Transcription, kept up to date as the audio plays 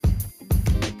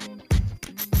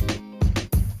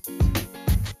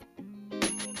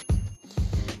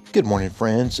Good morning,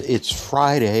 friends. It's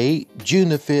Friday, June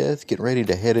the 5th, getting ready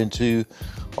to head into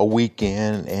a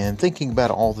weekend and thinking about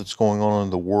all that's going on in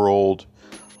the world.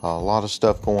 A lot of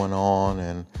stuff going on,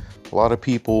 and a lot of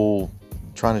people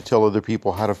trying to tell other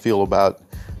people how to feel about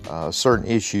certain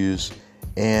issues.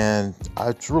 And I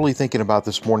was really thinking about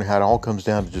this morning how it all comes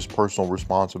down to just personal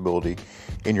responsibility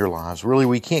in your lives. Really,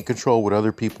 we can't control what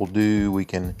other people do. We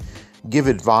can give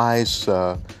advice.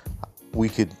 We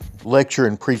could lecture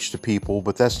and preach to people,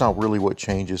 but that's not really what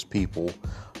changes people.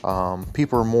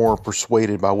 People are more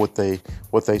persuaded by what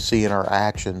they see in our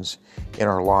actions in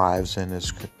our lives. And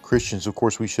as Christians, of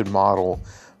course, we should model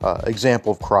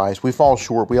example of Christ. We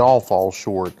all fall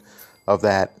short of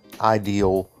that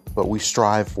ideal, but we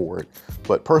strive for it.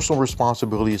 But personal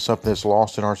responsibility is something that's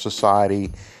lost in our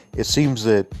society. It seems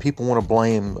that people want to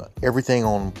blame everything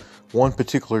on one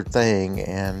particular thing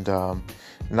and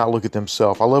not look at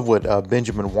themselves. I love what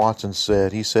Benjamin Watson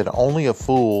said. He said, "Only a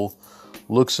fool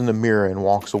looks in the mirror and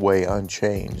walks away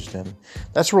unchanged." And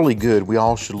that's really good. We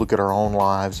all should look at our own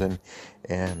lives and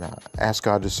ask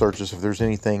God to search us if there's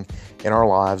anything in our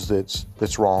lives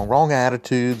that's wrong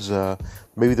attitudes,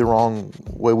 maybe the wrong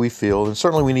way we feel. And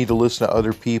certainly we need to listen to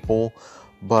other people.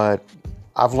 But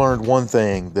I've learned one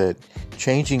thing, that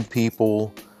changing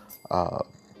people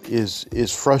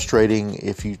is frustrating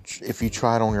if you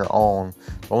try it on your own.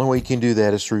 The only way you can do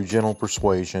that is through gentle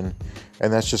persuasion,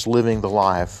 and that's just living the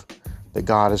life that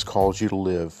God has called you to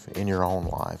live in your own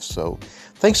life. So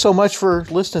thanks so much for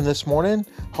listening this morning.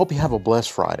 Hope you have a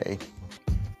blessed Friday.